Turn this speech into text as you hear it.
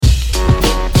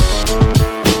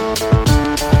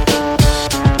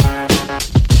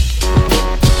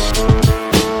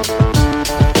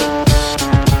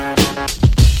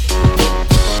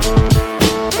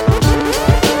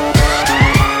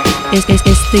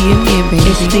the union,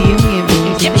 baby. It's the union,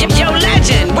 baby. Yo,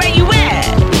 legend, where you at?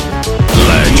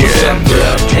 Legend.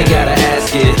 Ain't gotta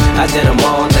ask it, I did them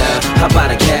all now. How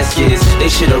about the caskets? They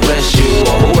should arrest you,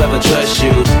 or whoever trusts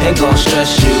you. Ain't gon'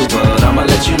 stress you, but I'ma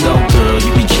let you know, girl.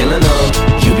 You be killing them,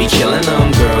 you be killing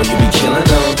them, girl. You be killing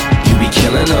them, you be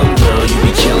killing them, girl. You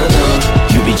be killing them,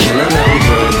 you be killing them,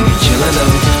 girl. You be killing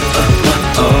them.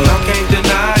 I can't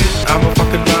deny it, I'm a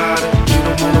fucking rider. You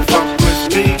don't wanna fuck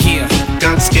with me. Yeah.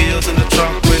 Got skills in the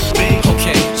trunk with me.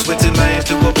 Okay. Switching lanes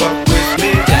to a buck with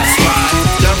me. That's right.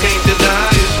 Y'all can't deny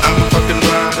it, I'm a fucking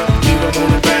rider. You don't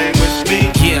wanna bang with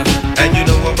me. Yeah. And you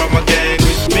know I brought my gang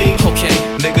with me. Okay.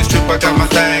 Niggas trip, I got my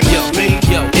thing with me.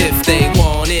 Yo, if they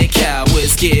want it,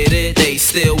 cowards get it. They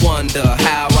still wonder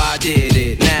how I did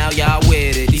it. Now y'all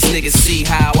with it. These niggas see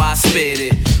how I spit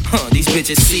it. These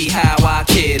bitches see how I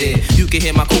kid it. You can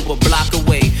hear my Cooper block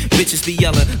away. Bitches be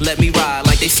yelling, let me ride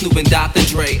like they snooping Dr.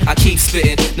 Dre. I keep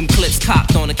spitting, them clips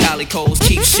cocked on the Cali codes.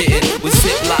 Keep shitting with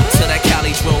zip locks to that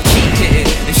Cali roll. Keep hitting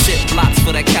and shit blocks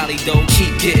for that Cali dough.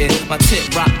 Keep getting my tip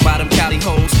rocked by them Cali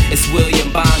hoes. It's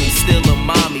William Bonnie, still them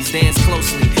mommies. Dance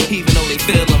closely, even though they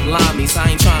feel them limeys.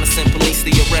 I ain't trying to send police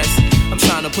to your arrest. I'm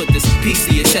trying to put this piece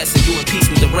to your chest and you in peace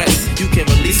with the rest. You can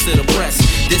release to the press.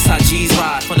 This how G's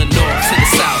ride from the north to the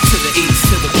south, to the east,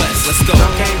 to the west. Let's go. I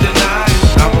can't deny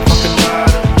it, I'm a fucking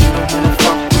rider. You don't wanna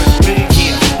fuck with me.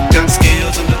 Yeah. Got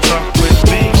skills in the trunk with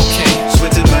me. Okay.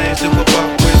 Switching lanes to a buck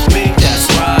with me.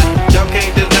 That's right. Y'all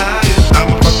can't deny it,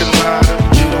 I'm a fucking rider.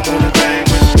 You don't wanna bang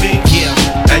with me. Yeah.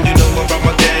 And you know I brought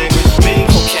my gang with me.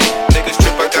 Okay. Niggas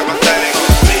trip, I got my thing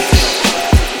with me.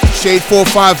 Shade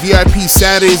 45 VIP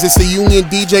Saturdays. It's the Union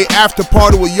DJ after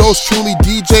party with yours truly,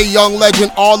 DJ Young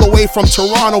Legend, all the way from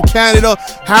Toronto, Canada.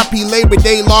 Happy Labor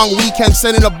Day long weekend.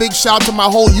 Sending a big shout to my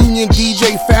whole Union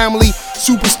DJ family.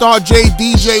 Superstar J,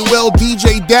 DJ Will,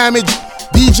 DJ Damage,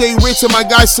 DJ Rich, and my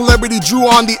guy Celebrity Drew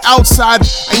on the outside.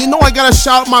 And you know I gotta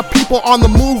shout my people on the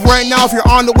move right now. If you're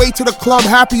on the way to the club,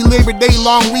 happy Labor Day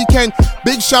long weekend.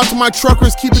 Big shout to my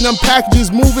truckers keeping them packages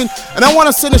moving. And I want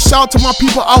to send a shout to my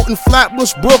people out in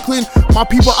Flatbush, Brooklyn, my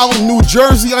people out in New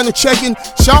Jersey on the check-in.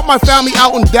 Shout my family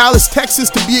out in Dallas, Texas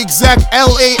to be exact,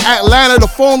 LA, Atlanta. The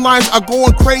phone lines are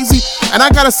going crazy. And I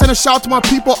gotta send a shout to my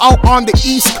people out on the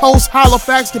East Coast,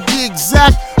 Halifax to be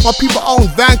exact. My people out in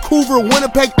Vancouver,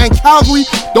 Winnipeg, and Calgary.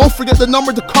 Don't forget the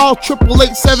number to call,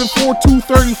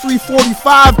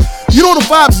 888-742-3345. You know the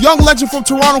vibes. Young Legend from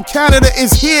Toronto, Canada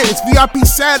is here. It's VIP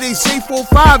Saturdays,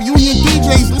 J45, Union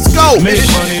DJs. Let's go.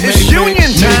 It's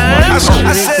union time. I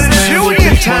said it's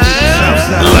union time.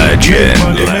 Legend.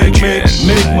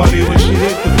 Make money when shit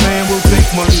hit the fan, we'll take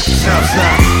money.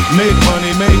 Southside. Make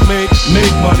money, make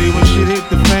money when shit hit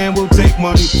the fan, we'll take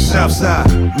money. Southside.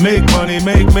 Make money,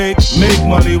 make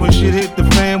money when shit hit the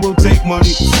fan, we'll take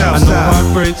money. Southside. I know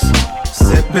heartbreaks,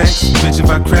 setbacks. Bitch, if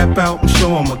I crap out, I'm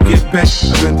sure I'ma get back.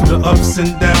 I've been through the ups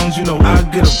and downs, you know I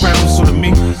get around. So to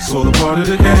me, it's all a part of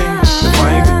the game. If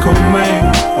I ain't the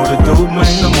co-man or the dope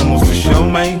man, I'm almost for sure,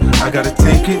 man. I gotta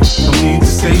take it, no need to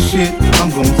say shit,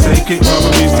 I'm gonna take it.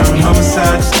 Robberies turn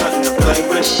homicides, nothing to play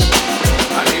with.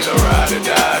 I need a ride or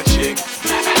die chick.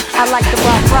 I like the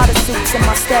rock Prada suits in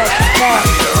my stash I bag.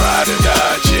 need a ride or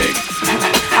die chick.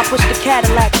 I push the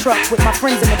Cadillac truck with my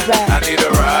friends in the I back. need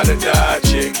a ride or die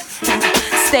chick.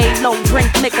 Stay low, drink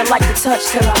liquor like the touch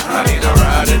till I need a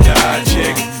ride or die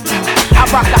chick. I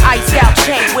rock the iced out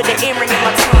chain with an earring in my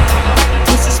tongue.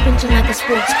 Suspension like a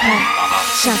sports car.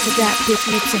 Shots of that bitch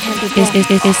makes a handle bar.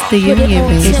 It's the Put it union, on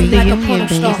baby. It's 10 the like a union, porno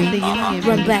star. baby.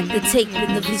 Run back the tape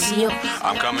in the VCO.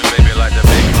 I'm coming, baby, like the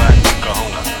big black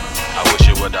kahuna. I wish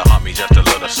you would've humped me just a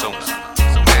little sooner.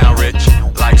 Now rich,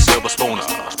 like silver spooner.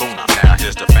 Now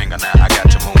here's the finger, now I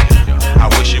got to move you. I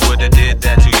wish you would've did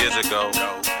that 2 years ago.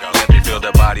 Let me feel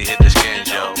the body hit the skin,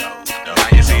 yo. Now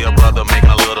you see a brother making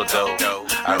a little dough.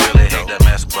 I really hate that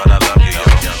mess, but I love you, yo.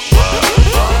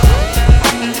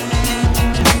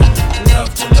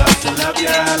 Love to love to love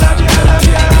ya, love ya, love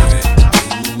ya.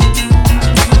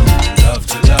 Love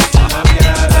to love to love ya,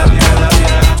 love ya, love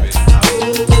ya.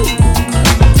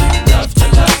 Love to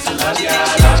love to love ya,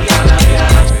 love ya, love ya.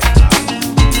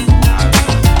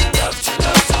 Love to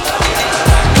love to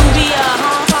love ya.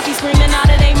 Poppy screaming out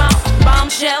of their mouth.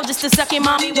 Bombshell, just a second,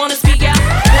 mommy wanna speak out.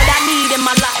 What I need in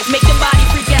my life, make the body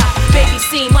freak out. Baby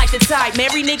seem like the type,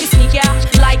 married niggas sneak out.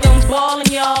 Like I'm ballin',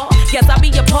 y'all. Guess I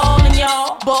be appallin',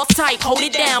 y'all. Boss type, hold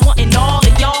it down, wantin' all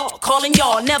of y'all. Calling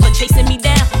y'all, never chasing me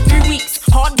down. 3 weeks,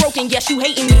 heartbroken, guess you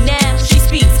hating me now. She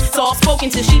speaks, soft spoken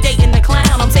till she dating the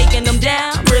clown. I'm taking them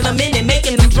down, reel them in and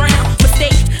making them drown.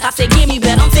 Mistake, I say gimme,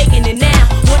 but I'm taking it now.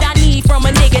 What I need from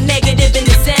a nigga, negative in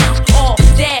the sound.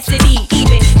 Audacity,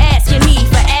 even asking me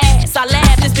for ass. I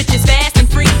laugh, this bitch is fast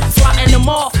and free. Swatting them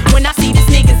off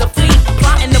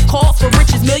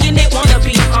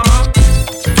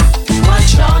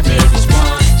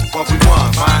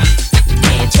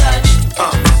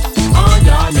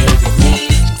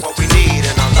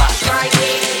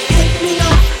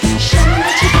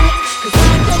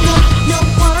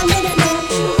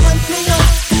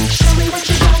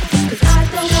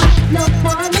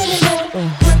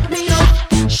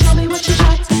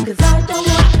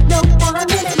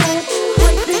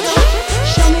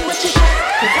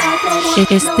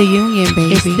It's the union,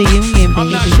 baby. It's the union, baby.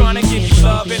 I'm not trying to give you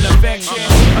love and affection.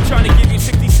 I'm trying to give you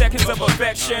 60 seconds of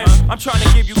affection. I'm trying to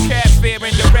give you cab fare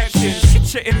and directions. Get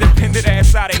your independent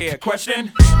ass out of here.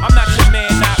 Question? I'm not your man,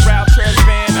 not Ralph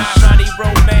Tresvant, not Ronnie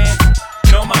Roman.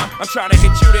 No, ma, I'm trying to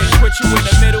hit you then put you in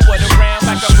the middle of the round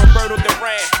like a Roberto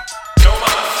Duran. No, ma.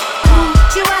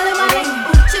 You want the money?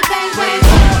 You bang bang.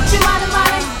 You want the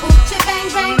money? You bang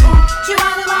bang. You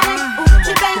want the money?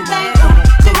 You bang bang.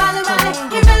 You want the money?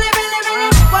 You really, really, really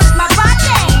work my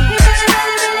body. You really,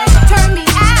 really, really turn me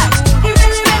out. You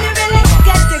really, really, really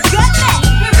get the good thing.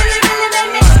 You really, really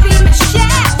make me scream and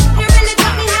shout. You really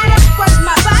taught me how to work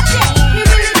my body. You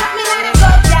really taught me how to go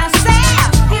down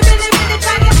south. You really, really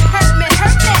try to hurt me,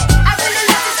 hurt me. I really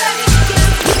love this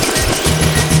baby.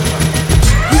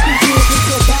 You can do it, put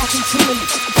your back into it.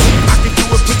 I can do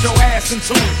it, put your ass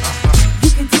into it. You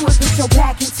can do it, put your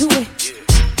back into it.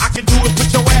 I can do it,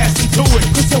 put your ass into it.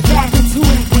 Put your back into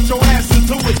it. Put your ass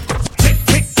into it. Tick,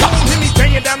 tick, boom, hit me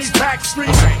banging down these back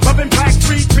streets. Loving Black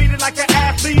Street, treated like an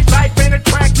athlete. Life ain't a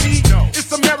track meet.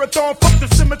 It's a marathon, fuck the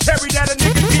cemetery that a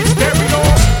nigga gets buried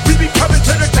on. We be coming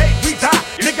to the day we die.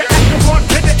 Nigga, act the one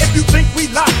nigga if you think we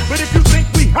lie. But if you think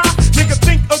we hot, nigga,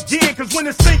 think again. Cause when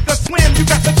it's sink or swim, you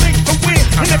got to think to win.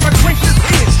 And if I drink this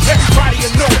in, everybody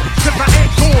will know it. Cause I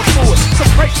ain't going for it. So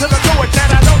pray to the Lord that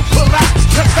I don't pull out.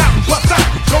 Just out and bust out.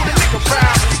 Go to nigga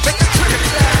proud. Make the trigger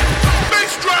down.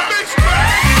 Bass drop, bass drop.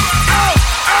 Out,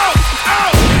 out,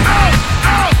 out, out,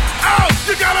 out, out.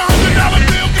 You got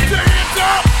 $100 bill, get your hands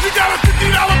up. You got a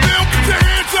 $50 bill, get your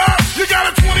hands up. You got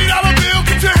a $20 bill,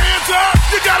 get your hands up.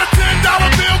 You got a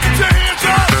 $10 bill, get your hands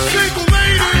up. Single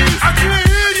ladies, I can't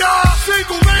hear y'all.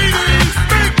 Single ladies,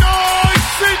 make noise.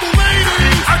 Single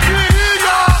ladies, I can't hear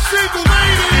y'all. Single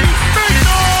ladies, make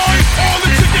noise. All the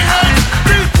chicken heads,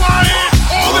 be quiet.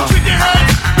 All the chicken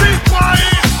heads, be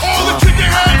quiet. All the chicken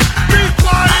heads, be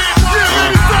quiet. Yeah,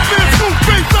 ladies, stop there, smooth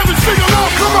bass, let me sing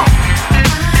along, come on.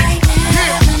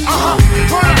 Yeah,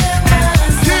 right.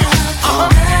 Yeah,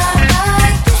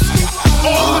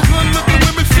 all the good looking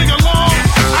women sing along.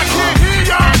 I can't hear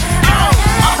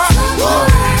y'all.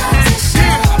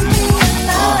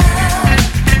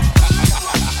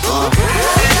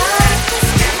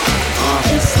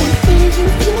 It's like when you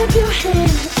flip your hair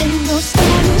and those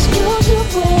stylish clothes you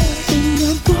wear. And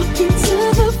you walk into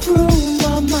the room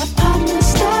while my partner's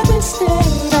staring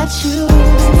straight at you.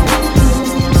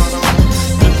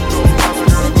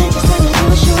 And they just wanna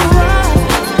push you up.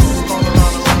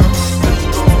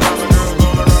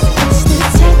 It's the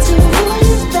tattoo on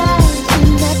your back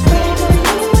and that brand on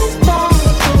your back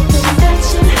and the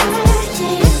matching high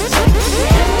heels.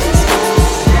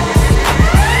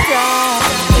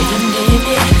 Wait a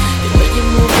minute, the way you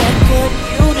move that good,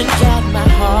 you done got my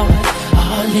heart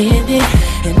all in it.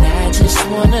 And I just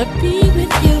wanna be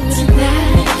with you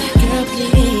tonight. Girl,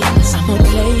 please, I'm a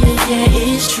player,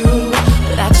 yeah, it's true.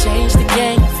 But I changed the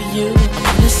game for you. I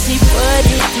wanna see what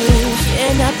you do.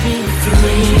 Can I be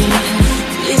free?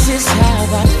 This is how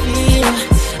I feel.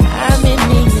 I'm in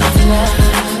need of love.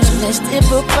 So let's dip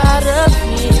up out of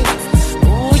here.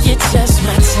 Ooh, you're just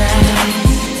my time.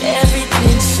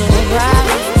 Everything's so right.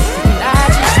 And I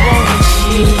just wanna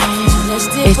cheat. So let's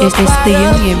dip up It's out the of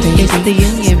union, here. baby. It's the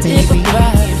union, Dip baby. up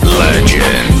out of here.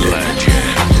 Legend.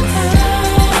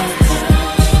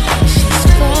 She's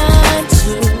fine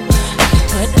too,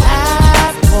 but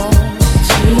I want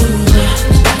you.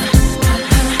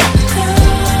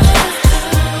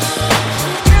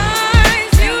 Guys,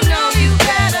 you know you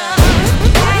better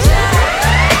watch out.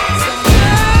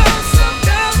 Some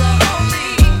girls are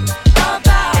only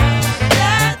about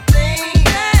that thing,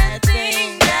 that thing,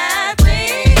 that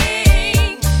thing,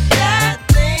 that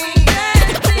thing, that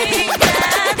thing,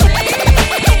 that thing.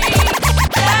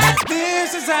 This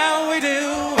is how we do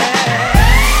it.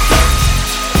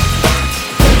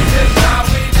 This is how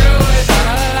we do it.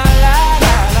 La la la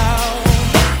la la.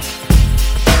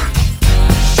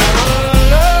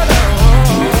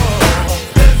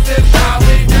 This is how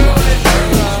we do it.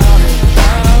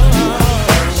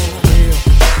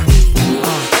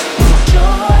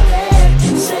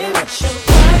 Say what's your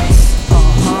price?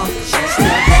 Just to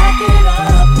back it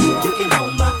up, you can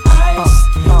hold my ice.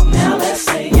 Now let's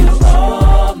say you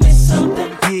owe me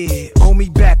something. Yeah, owe me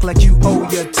back like you owe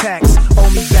your tax. Owe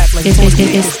me back like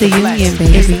It's the union,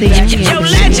 baby. It's the union, Yo, baby.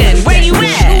 legend, where you You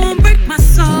at? won't break my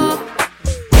soul.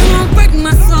 You won't break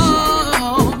my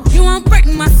soul. You won't break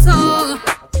my soul.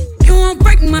 You won't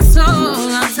break my soul.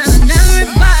 I'm telling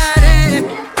everybody,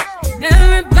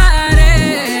 everybody,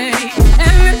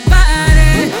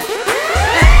 everybody,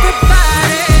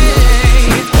 everybody.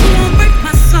 You won't break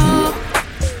my soul.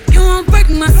 You won't break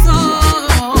my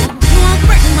soul. You won't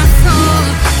break my soul.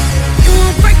 You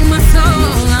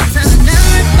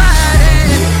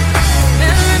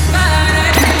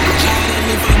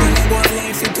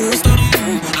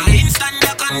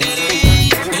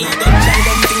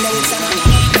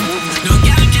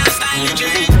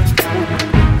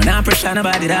tell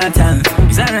nobody that time.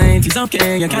 It's alright, it's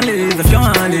okay, you can live if you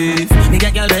want to live. Me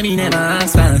get girl, baby, never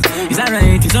ask fast. It's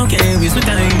alright, it's okay, waste my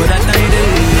time, but that's how it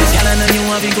is. Girl, I know you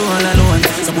want to go all alone.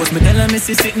 Suppose me tell her,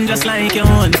 missy sitting just like your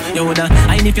own. You woulda,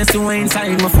 I if you still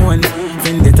inside my phone.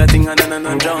 Vendetta thing, no,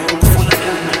 drunk.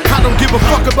 I don't give a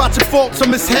fuck about your faults or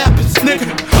mishaps, nigga.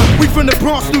 We from the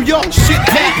Bronx, New York, shit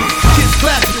happens. Kids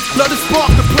clapping, love to spark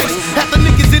the place. Half the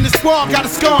niggas in the squad got a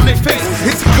scar on their face.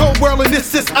 It's a cold world and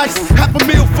this is ice. Half a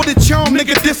meal for the charm,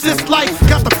 nigga, this is life.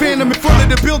 Got the Phantom in front of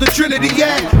the building, Trinity,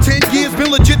 yeah. 10 years been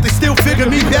legit, they still figure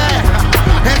me bad.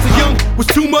 As a young, was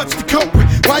too much to cope with.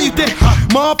 Why you think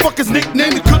motherfuckers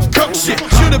nicknamed me cook shit?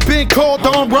 Should've been called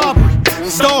armed robbery,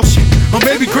 stall shit, or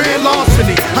maybe grand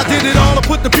larceny. I did it all, I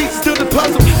put the pieces to the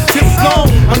puzzle. Just long,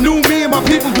 I knew me and my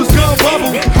people was gonna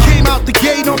bubble. Came out the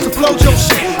gate on some flojo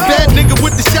shit. Bad nigga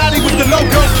with the shotty with the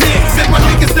logo kid. Said my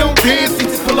niggas don't dance, they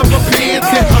just pull up my pants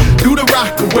and do the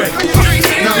rock away.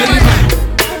 Now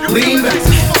lean back,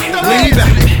 lean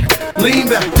back, lean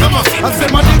back. Come on, I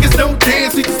said my niggas don't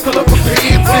dance, they just pull up my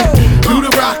pants and do the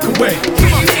rock away.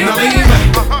 Now lean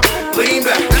back, lean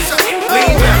back,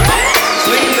 lean back,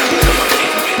 lean back.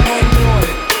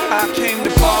 I came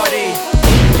to party.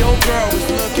 Your girl was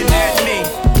looking at me.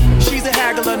 She's a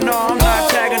haggler, no, I'm not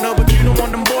tagging her, but you don't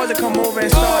want them boys to come over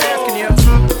and start asking you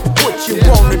what you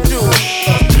wanna do,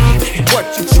 what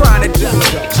you trying to do,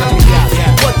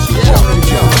 what you wanna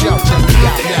do,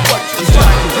 what you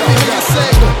trying to do.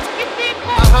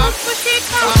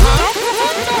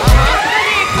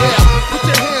 Yeah, put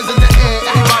your hands in the air,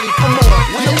 everybody, come on.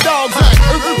 Where them dogs at?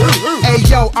 Hey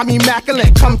yo, I'm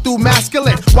immaculate, come through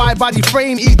masculine. Wide body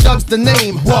frame, E-Dub's the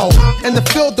name. Whoa, in the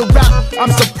field of rap,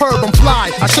 I'm superb, I'm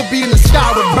fly. I should be in the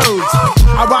sky with birds.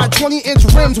 I ride 20-inch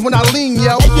rims when I lean,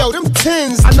 yo. Hey yo, them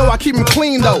tins, I know I keep them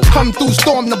clean though. Come through,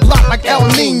 storm the block like El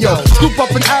Nino. Scoop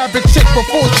up an Arabic chick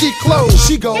before she close.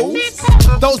 She goes,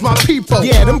 those my people.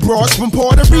 Yeah, them broads from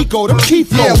Puerto Rico, them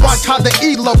Keith. Yeah, watch how the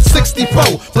elope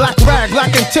 64. Black rag,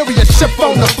 black interior, ship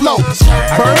on the float.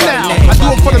 Burn out, I do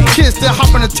it for them kids that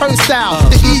hop on the turnstile.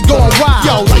 The E going wild.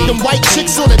 Yo, like them white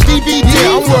chicks on the DVD.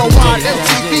 Yeah, I'm worldwide,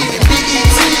 MTV and BET.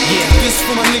 Yeah, this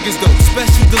for my niggas though,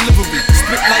 special delivery.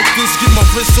 Spit like this, get my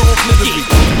wrist off literally.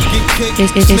 Get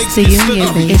cake, It's the union,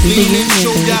 baby. It's the union,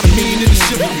 show got a mean in the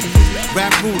chivalry.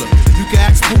 Rap ruler, you can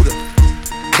ask Buddha.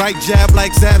 Right jab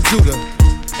like Zab Judah.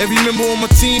 Every member on my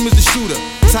team is a shooter.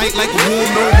 Tight like a room,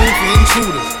 no room for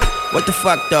intruders. What the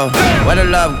fuck though? Where the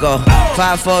love go?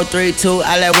 5, 4, 3, 2,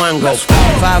 I let one go.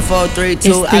 5, 4, 3,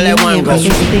 2, I let one go.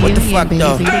 What the fuck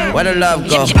though? Where the love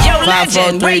go? 5,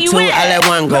 4, 3, 2, I let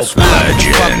one go. What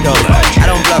the fuck though? I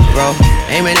don't bluff, bro.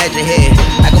 Aiming at your head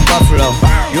like a buffalo.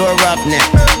 You a roughneck,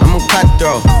 I'm a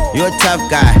cutthroat. You a tough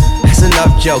guy. That's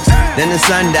enough jokes. Then the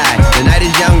sun died. The night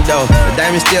is young though. The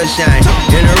diamonds still shine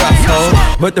in a rough hole.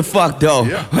 What the fuck though?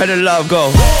 Where the love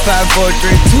go? 5, 4,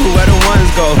 3, 2, where the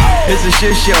ones go? It's a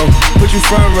shit show. Put you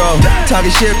front row.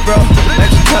 Talking shit, bro. Let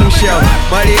your tongue show.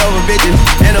 Money over bitches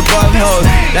and above hoes.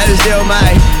 That is still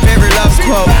my favorite love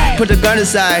quote. Put the gun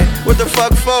aside. What the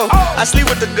fuck for? I sleep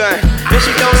with the gun. And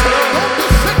she don't know.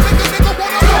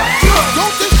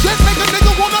 Don't this shit make a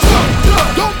nigga wanna?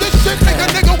 Don't this shit make a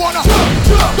nigga wanna?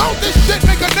 Don't this shit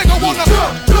make a nigga wanna?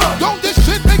 Don't this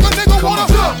shit make a nigga wanna?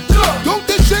 Don't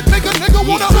this shit make a nigga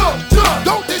wanna?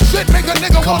 Don't this shit make a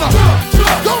nigga wanna?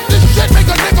 Don't this shit make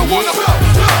a nigga wanna?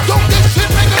 Don't this shit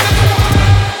make a nigga wanna?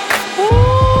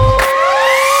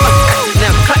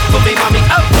 Now cut for me, mommy.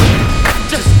 Oh,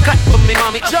 just cut for me,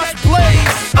 mommy. Just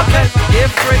blaze. Okay, yeah,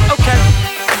 free. Okay,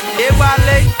 yeah,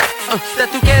 Wale.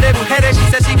 That tú quieres mujeres, she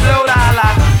says she blow la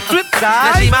la. Flip side,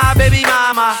 now she my baby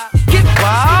mama. Get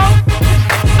wild.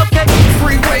 Okay.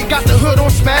 Freeway got the hood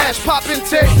on smash, poppin'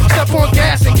 tick, step on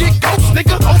gas and get ghost,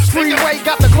 nigga. Freeway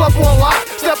got the club on lock,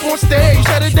 step on stage,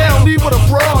 shut it down, leave with a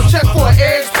brawl, check for an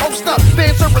edge, post up,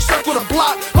 fan service circle the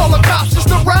block, call the cops, just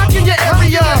a rock in your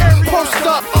area. Post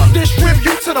up,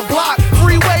 distribute to the block,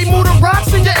 freeway move the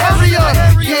rocks in your area.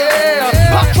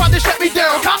 Yeah, Pop tried to shut me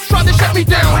down, cops tried to shut me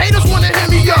down, haters wanna hit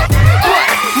me up. But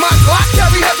my Glock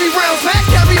carry heavy rounds, Mac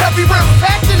carry heavy rounds,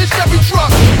 packed in a Chevy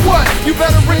truck. What? You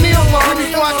better ring the alarm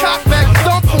before I cock back.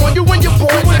 Dump on you and your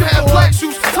boys and have black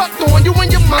shoes tucked on you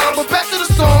and your mom. But back to the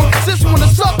song, sis wanna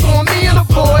suck on me and the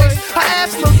boys. Her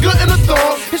ass look good in the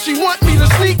thong, and she want me to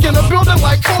sneak in a building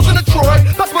like Trojan to Troy.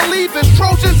 Best believe it's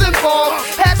Trojans involved.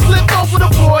 Hat slipped over the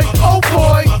boy, oh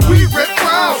boy, we rip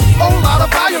crowds. Whole lot of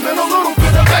volume and a little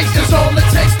bit of bass is all it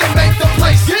takes to make the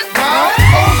place get wild.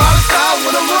 Whole lot of style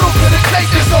with a little bit of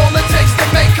cake is all it takes to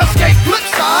make us skate. Flip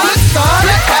side,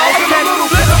 flip house and a little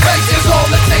bit of bass is all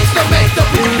it takes to make the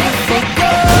beautiful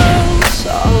girls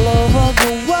all over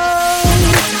the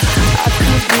world. I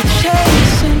could be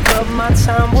chasing, but my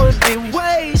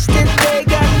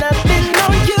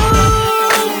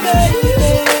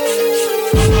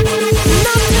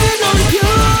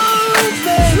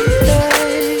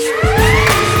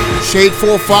Shade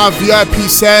 45 VIP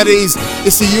Saturdays.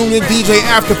 It's the Union DJ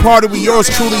After Party with yours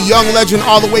truly, Young Legend,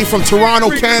 all the way from Toronto,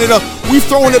 Canada. We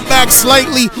throwing it back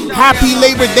slightly. Happy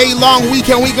Labor Day long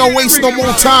weekend. We ain't gonna waste no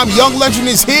more time. Young Legend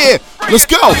is here. Let's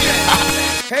go.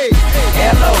 Hey,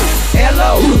 hello,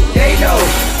 hello, they know,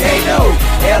 hello,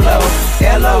 hello,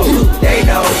 they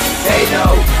know,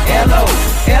 hello,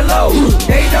 hello,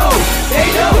 they know,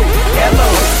 hello,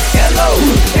 hello,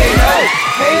 they know,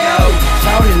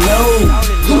 shout it low,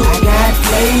 I got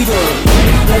flavor,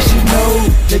 plus you know,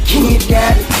 the kid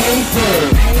got paper,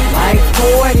 like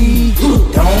 40,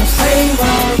 don't save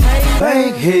us,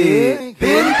 bankhead,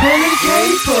 been pulling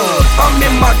caper. I'm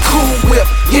in my cool whip,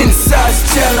 inside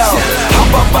cello. How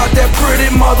about that pretty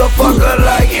motherfucker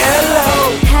like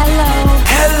hello?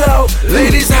 Hello,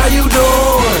 ladies, how you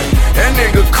doing? That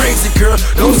nigga crazy, girl,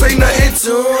 don't say nothing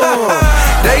to him.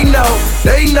 They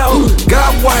know,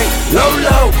 got white, low,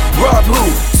 rob who,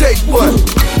 take what?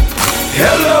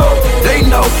 Hello, they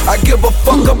know, I give a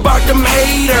fuck about them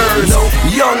haters.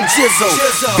 Young Jizzle,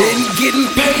 been getting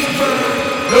paper.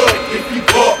 Look, if you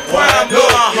buck wild, look,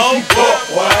 if you buck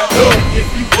wild, look, if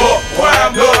you buck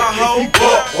wild, look, if you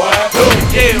buck wild, look,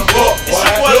 if you buck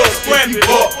wild, look, if you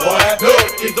buck wild, look,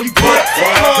 if you buck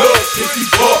wild, look, if you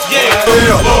buck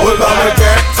wild. Well, I'm a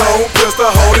cat tone,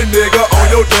 pistol holding nigga on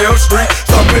your damn street.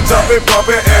 Jumping,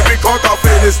 bumping, every car off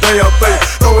in this damn thing.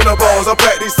 Throwing the balls, I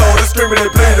pack these soldiers, screaming and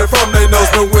bleeding from their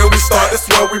nose. But when we start, this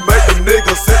where we make them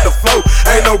niggas hit the flow.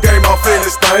 Ain't no game off in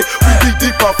this thing. We be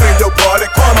deep off in your party.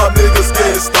 Call my niggas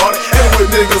get it started. And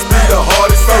with niggas be the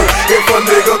hardest. So if a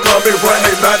nigga come and run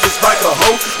they mouth just like a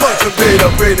hoe, punch a bit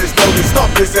up in his nose and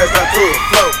stomp his ass out to the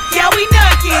floor. Yeah, we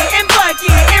nucky and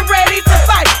bucky and ready to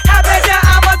fight. How bet ya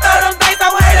I'ma throw them things? I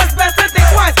haters best to think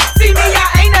twice. See me, I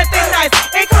ain't nothing nice.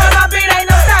 And call my beat ain't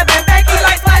no stopping. Becky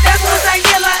like fly, that's who's a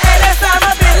killer. And that's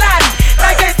Osama Bin Laden.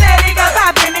 Like they said, it got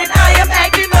poppin' and I am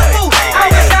acting a fool. I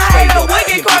wish I had a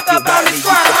wicked crook up on this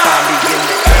squad.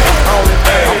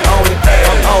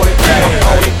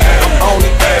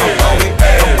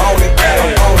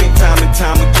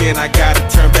 Time again, I gotta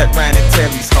turn back round and tell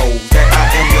these hoes that I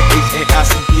am the H and I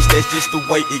some bitch, that's just the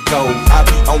way it goes. I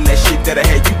be on that shit that I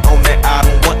had you on that I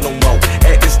don't want no more.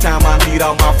 At this time I need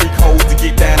all my freak hoes to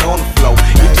get down on the floor.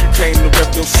 If you came to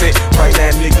rep your set, right now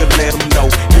nigga let them know.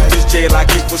 If this jail I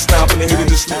get for stomping and hitting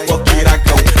the sleep, fuck it I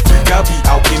go. Freak I be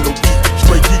out in the beat,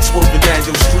 straight geeks swerving down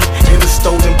your street. In the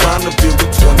stolen Bonneville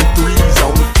with 23s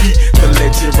on the feet. The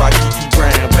legend Rocky E.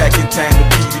 Brown, back in time to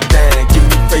beat it down. Give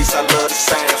me face, I love the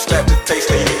sound, slap the taste,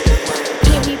 they hit it.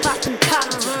 Here we pop them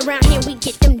collars, around here we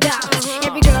get them dollars.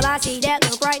 Every girl I see that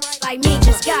look right, like me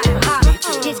just got a hobby.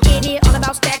 This kid here all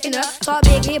about stacking up. Saw a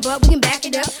big here, but we can back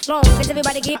it up. Long as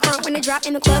everybody get crunk when they drop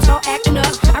in the club, start acting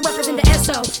up. I represent the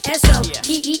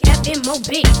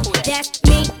S-O-S-O-T-E-F-M-O-B. That's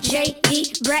me,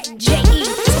 J-E, Brat, J-E.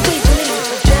 So please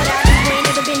believe that I ain't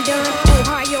never been done.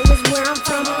 Ohio is where I'm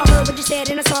from. I heard what you said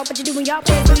and I saw what you do when y'all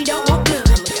play, but you don't want none.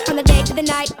 From the day to the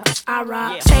night, I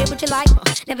rock. Say what you like,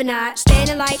 never not.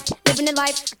 Standing light, living the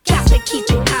life, got to keep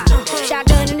it hot.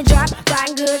 Shotgun in the drop,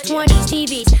 riding good, 20s,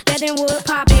 TVs, leather and wood,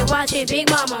 pop it, watch it, Big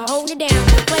Mama, hold it down,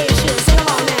 play it, shoot, sing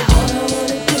along now. All I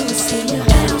wanna do is see you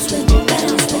bounce with me,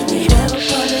 have a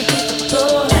party, hit the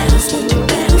floor, bounce with me,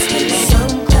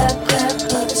 some clap,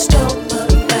 but the stove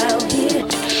about here,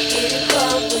 get it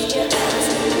caught when you're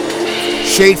dancing.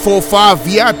 Shade 45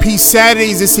 VIP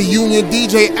Saturdays. It's the Union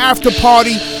DJ After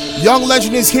Party. Young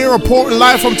Legend is here, reporting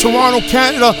live from Toronto,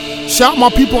 Canada. Shout my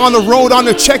people on the road on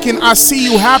the check-in. I see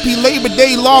you. Happy Labor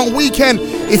Day long weekend.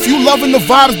 If you loving the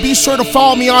vibes, be sure to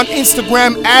follow me on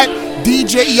Instagram at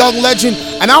DJ Young Legend.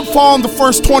 And I'm following the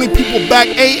first 20 people back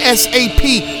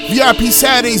ASAP. VIP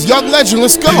Saturdays. Young Legend,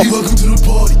 let's go. Hey, welcome to the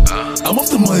party. I'm off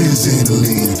the Myers and the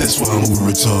lean. That's why I'm over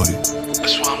retarded.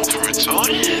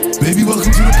 Baby,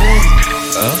 welcome to the party.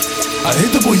 I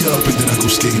hit the boy up and then I go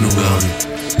skating around it.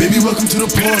 Baby, welcome to the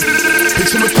party.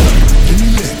 Picture my cup, give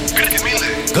me lit.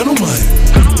 Gun on my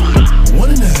head. One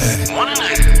and a half.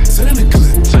 Send in the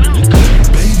clip.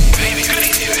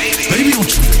 Baby, don't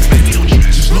trip.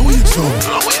 Just lower your tone.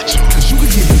 Cause you can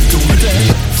get me doing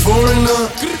that. Foreigner.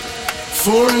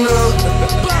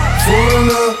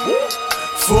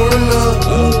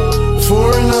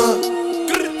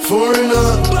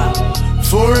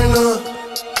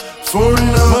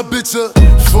 My bitch a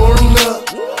foreigner.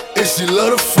 And she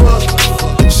love to fuck.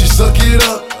 She suck it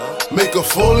up. Make her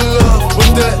fall in love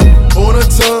with that on her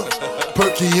tongue.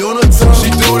 Perky on her tongue. She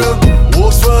do the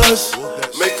walks for us.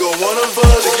 Make her one of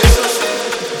us.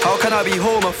 How can I be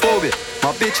homophobic?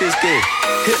 My bitch is gay.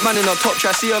 Hitman in a top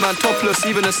try, see a man topless,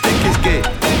 even a stick is gay.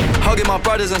 Hugging my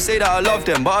brothers and say that I love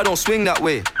them, but I don't swing that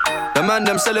way. The The man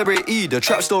them celebrate Eid, the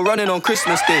trap still running on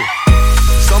Christmas Day.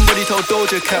 Somebody told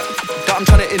Doja Cat that I'm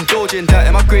trying to indulge in that.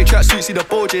 In my great tracksuit, see the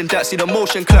bulge in that. See the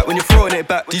motion clap when you're throwing it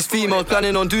back. These females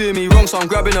planning on doing me wrong, so I'm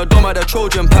grabbing a dome at the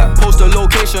Trojan pack. Post the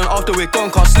location after we're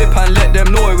gone, can't slip and let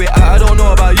them know where we're at. I don't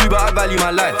know about you, but I value my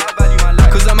life.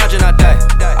 Cause imagine I die,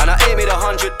 and I ain't made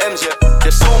 100 M's yet.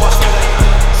 There's so much more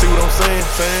that see what I'm saying?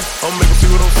 I'ma make 'em see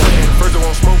what I'm saying. First they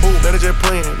won't smoke, boo, better just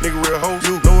playing. Nigga real hoe,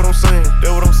 you know what I'm saying?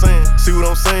 That what I'm saying. See what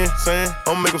I'm saying?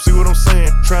 I'ma make 'em see what I'm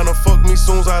saying. Tryna fuck me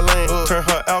soon as I land. Turn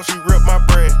her out, she rep my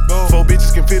brand. Go. 4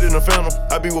 bitches can fit in a phantom.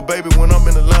 I be with baby when I'm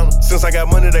in Atlanta. Since I got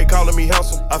money, they calling me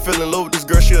handsome. I fell in love with this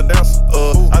girl, she a dancer.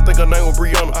 I think her name was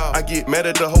Brianna. I get mad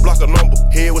at the whole block of number.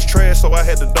 Head was trash, so I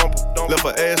had to dump her. Left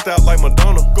her ass out like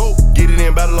Madonna. Go. Get it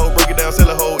in, battle low, break it down, sell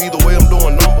a hoe. Either way, I'm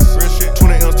doing numbers. Real shit.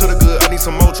 20 M's to the good, I need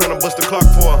some more. Tryna bust the clock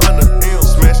for 100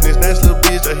 M's. Smashing this nasty little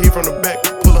bitch, I hit from the back,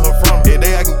 pulling her from. Every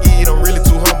day I can get it, I'm really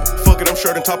too humble. Fuck it, I'm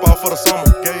shirt and top off for the summer.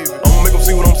 I'ma make 'em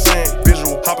see what I'm saying.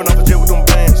 Visual, hopping off a jet with them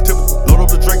bands. Typical, load up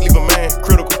the Drake, leave a man.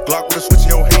 Critical, Glock with a switch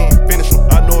in your hand. Finish 'em.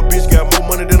 I know a bitch got more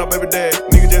money than her baby dad.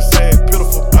 Nigga just sad,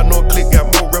 pitiful. I know a clique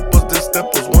got more rappers than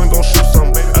steppers. One gon' shoot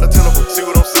something, baby. Out of 10 of them. See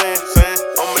what I'm saying?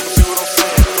 I'ma make 'em see what I'm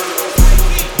saying.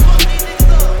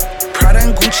 Prada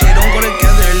and Gucci don't go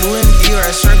together. Louis and Dior,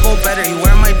 I swear go better. You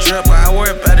wear my drip, but I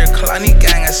wear it better. Kalani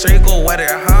gang, I swear you go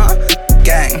wetter, huh?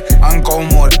 Gang, on go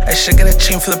mode. I should get a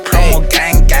chain for the promo.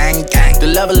 Gang, gang, gang. The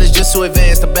level is just too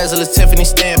advanced. The bezel is Tiffany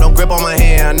stamp. Don't grip on my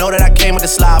hand. I know that I came with the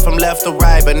slide from left to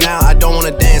right, but now I don't wanna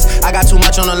dance. I got too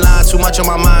much on the line, too much on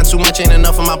my mind, too much ain't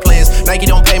enough of my plans. Nike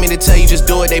don't pay me to tell you just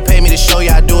do it. They pay me to show you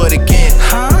I do it again.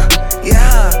 Huh?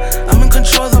 Yeah, I'm in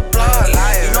control of the block.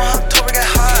 You know October get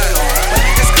hot. When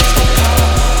they just control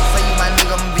say you my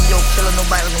nigga, I'ma be your killer.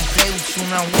 Nobody gon' play with you.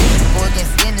 Now go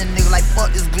against any nigga like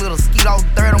fuck this glitter. Skeet all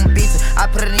third on bitches. I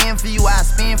put it in for you, I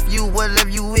spin for you. Whatever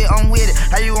you with, I'm with it.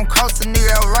 How you gon' cost a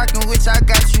nigga out rockin' with you? I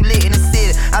got you lit in the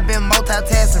city. I been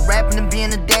multitasking, rapping and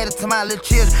being a daddy to my little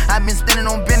children. I been spending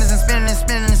on business and spending and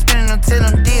spending and spending until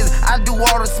I'm dizzy. I do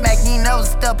all the smack, you ain't never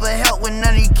step or help with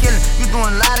none of you killing. You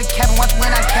doing a lot of capping, watch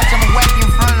when I catch, I'ma whack you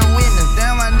in front of the witness.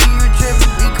 Damn, I knew you were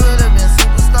tripping. We could've been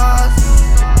superstars.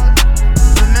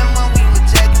 Remember we were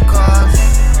jacking cars.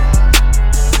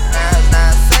 Now it's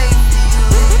not safe for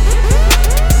you.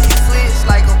 You switch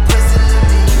like a pussy to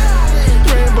me.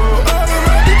 Rainbow all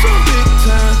around, bitch, I'm big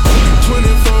time.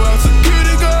 24 hours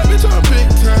security guard, bitch, I'm big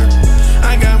time.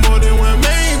 I got more than one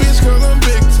main bitch, cause I'm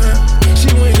big time. She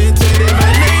went and tagged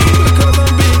my name because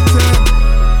I'm big time.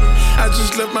 I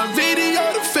just left my video,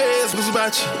 the feds was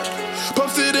watching.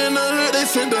 Posted in the hood, they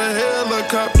sent a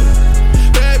helicopter.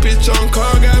 Bad bitch on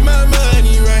call, got my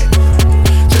money right.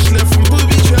 Just left from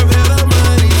booby trap, had a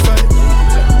money fight.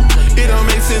 It don't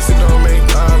make sense, it don't make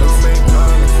dollars.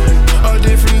 A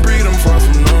different breed, I'm far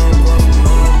from normal.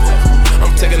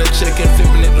 I'm taking a check and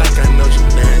flipping it like I know you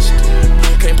nasty.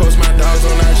 Can't post my dogs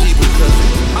on IG because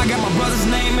I got my brother's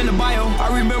name in the bio. I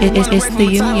remember It's the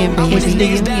union, baby. It's the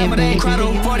union, baby.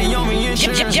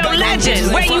 Yo,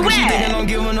 legend, where you at? I'm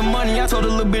giving the money. I told a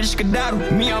little bitch skedaddle.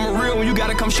 Me, I'm a real one. You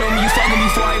gotta come show me you fucking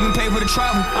before I even pay for the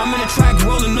travel. I'm in the track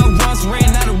rolling up runs,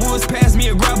 ran out of woods, past me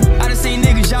a gravel. I done seen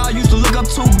niggas y'all used to look up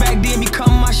to back then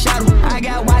become my shadow. I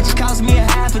got watches cost me a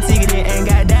half a ticket and ain't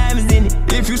got diamonds in it.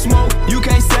 If you smoke, you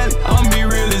can't sell it. I'm be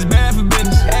real, it's bad for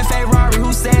business. F.A. Rari,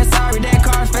 who said sorry? That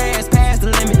car fast, past the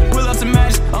limit. Pull up to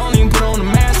match, I don't even put on the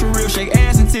mask for real. Shake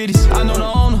ass and titties. I know the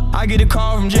owner. I get a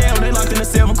call from jail, they locked in a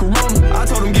cell for Corona. I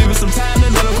told them give it some time,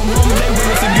 then let them come home. They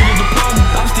willing to get a diploma.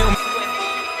 I'm still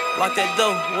Lock that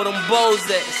door, where them bows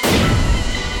at?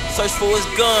 Search for his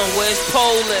gun, where his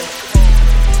pole at?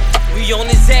 We on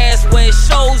his ass where his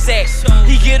shows at.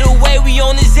 He get away, we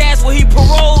on his ass where he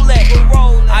parole at.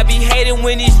 I be hating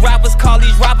when these rappers call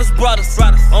these rappers brothers.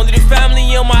 Only the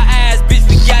family in my eyes, bitch,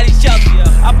 we got each other.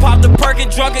 I popped a perk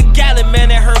and drunk a gallon, man,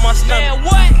 that hurt my stomach. Man,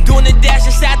 what? Doing the dash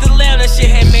inside the lamb, that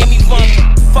shit had made me vomit.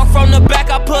 Fuck from the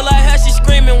back, I pull her hair, she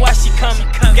screaming while she coming.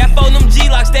 Got 4 them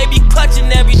G-locks, they be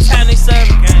clutching every time they serve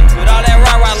it. With all that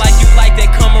rah-rah like you like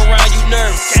that, come around, you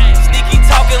nervous. Sneaky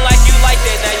talking like you like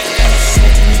that, now you nervous.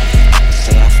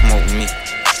 Who won't smoke with me?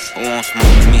 Who won't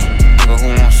smoke with me? Nigga, who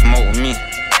won't smoke with me?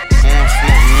 Who won't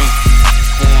smoke with me?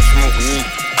 Who won't smoke with me?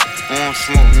 Who won't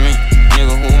smoke with me?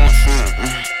 Nigga, who won't smoke with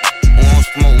me? Who won't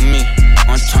smoke with me?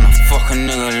 I'm tryna fuck a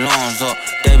nigga lungs up.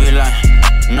 They be like,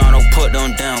 no, don't put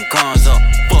them damn guns up.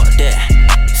 Fuck that.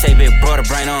 Say big brother,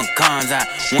 bring them guns out.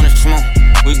 Wanna smoke?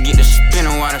 We get the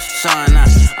spinning while the sun out.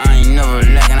 I ain't never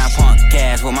lacking, I pump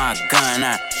gas with my gun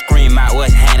out. Scream scream out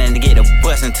what's happening to get the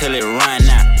bus until it run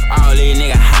out. All these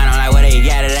niggas high on like what they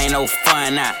got, it ain't no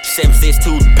fun out. 7'6"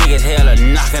 too big as hell to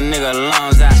knock a nigga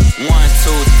lungs out. 1, 2,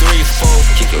 3, 4,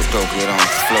 kick your dope, get on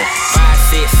the floor. 5,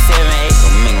 6, 7, 8,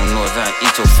 don't make no noise, I'll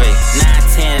eat your face.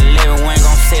 9, 10, 11, we ain't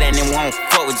gon' say that, then we won't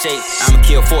fuck with Jake. I'ma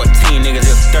kill 14 niggas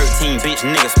if 13 bitch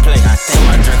niggas play. I think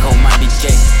my Draco might be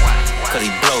gay, cause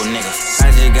he blow niggas. I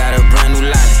just got a brand new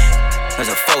lolly, that's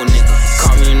a faux nigga.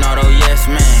 Call me an auto yes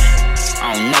man,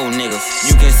 I don't know niggas.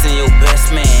 You can send your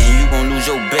best man, you gon' lose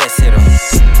your best hitter.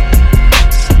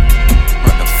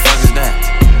 What the fuck is that?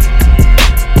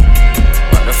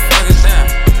 What the fuck is that?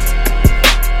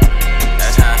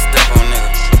 That's how I step on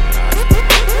niggas.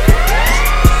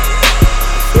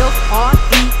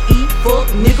 F-R-E-E, fuck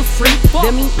nigga free.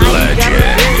 That mean I ain't got a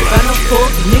worry about no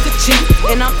fuck nigga cheap.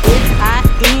 And I'm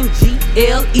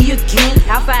S-I-N-G-L-E again.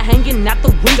 Outside hanging out the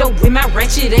window with my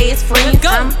ratchet ass friends.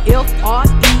 I'm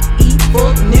F-R-E-E,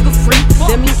 fuck nigga free.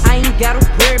 That mean I ain't gotta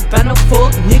worry about no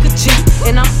fuck nigga cheap.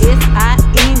 And I'm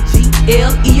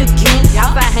S-I-N-G-L-E again.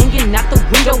 Outside hanging out the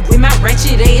window with my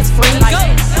ratchet ass friends. Like,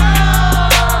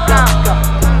 go, go, go.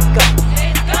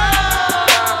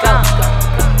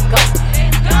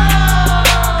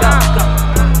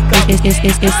 It's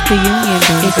the union,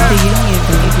 baby. It's the union,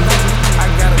 baby. I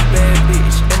got a bad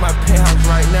bitch in my penthouse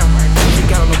right now. She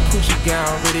got on a Gucci gown,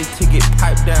 ready to get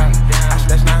piped down. I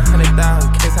slashed 900,000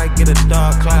 in case I get a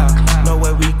dark cloud. Know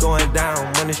where we going down,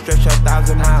 money stretch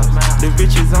 1,000 miles. The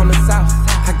rich is on the south.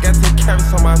 I got 10 carats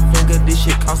on my finger, this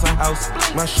shit cost a house.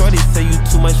 My shorty say you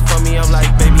too much for me, I'm like,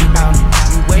 baby, how?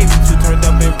 You wavy, too turned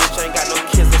up and rich, ain't got no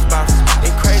kids or spouse.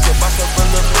 Ain't crazy, bust up a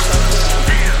little bitch.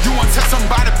 You wanna tell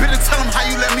somebody, better tell them how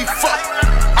you let me fuck.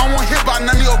 I don't wanna hear about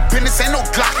none of your business, ain't no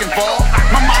Glock involved.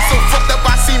 My mind so fucked up,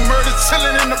 I see murder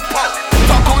chillin' in the park.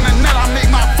 Talk on the net, I make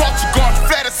my vault, you going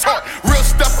flat as heart. Real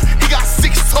stuff, he got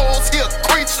 6 souls, he a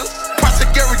creature.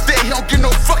 Project every day, he don't give no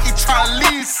fuck, he tryna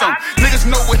lead some. Niggas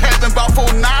know what happened about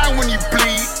 4'9" when you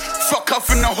bleed. Fuck up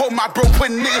in the hole, my bro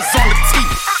putting niggas on the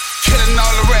teeth. Killing all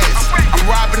the rats, I'm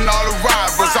robbing all the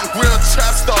robbers. I'm real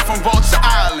trap star from Vulture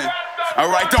Island.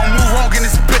 Alright, don't move wrong in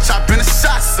this bitch, I've been a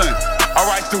shot, son.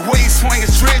 Alright, the way he swing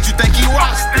his dreads, you think he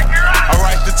roster.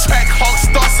 Alright, the track hawk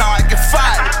star sound like it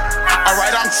fired.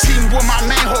 Alright, I'm cheating with my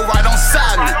main hoe right on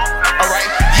silent. Alright,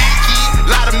 yee,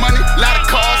 lot of money, lot of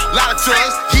cars, lot of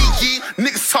drugs, yee,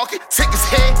 niggas talking, take his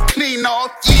head, clean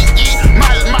off, yee,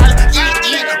 Molly,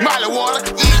 yee, Molly water,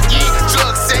 yee,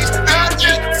 drug sage,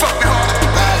 yee, fuck me hard.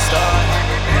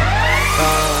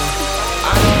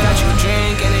 I know that you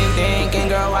drinking and thinking,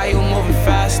 girl, why you moving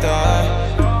faster?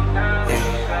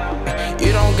 Yeah.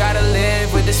 You don't gotta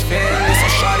live with this feeling, so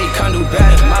shawty come do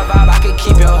better. My vibe, I can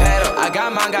keep your head up. I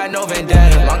got mine, got no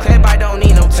vendetta. Long clip, I don't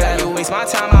need no tether. You waste my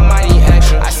time, I might need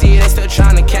extra. I see they still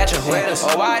trying to catch up with us.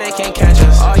 Oh, why they can't catch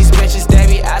us? All these bitches, they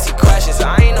be asking questions.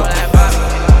 I ain't know that about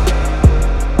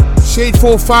me. Shade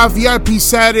 45 VIP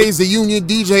Saturdays, the Union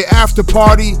DJ after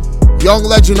party. Young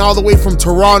Legend all the way from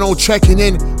Toronto checking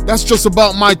in. That's just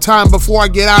about my time. Before I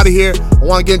get out of here, I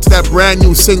want to get into that brand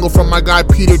new single from my guy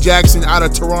Peter Jackson out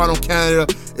of Toronto, Canada.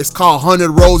 It's called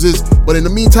 100 Roses. But in the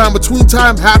meantime, between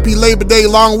time, happy Labor Day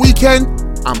long weekend.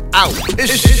 I'm out.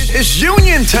 It's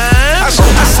union time. I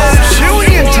said it's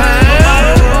union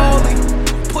time.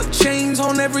 Put chains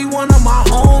on every one of my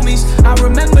homies. I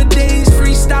remember days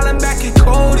freestyling back at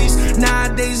Cody's.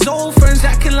 Nowadays, old friends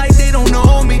acting like they don't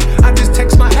know me. I just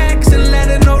text my ex and let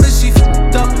her know that she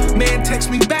f***ed up. Man text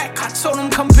me back, I told him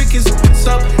come pick his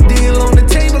up. Deal on the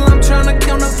table, I'm tryna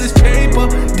count up this paper.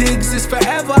 Digs is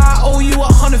forever, I owe you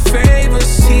 100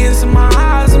 favors. Tears in my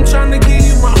eyes, I'm tryna give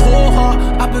you my whole heart.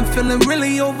 I've been feeling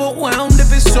really overwhelmed.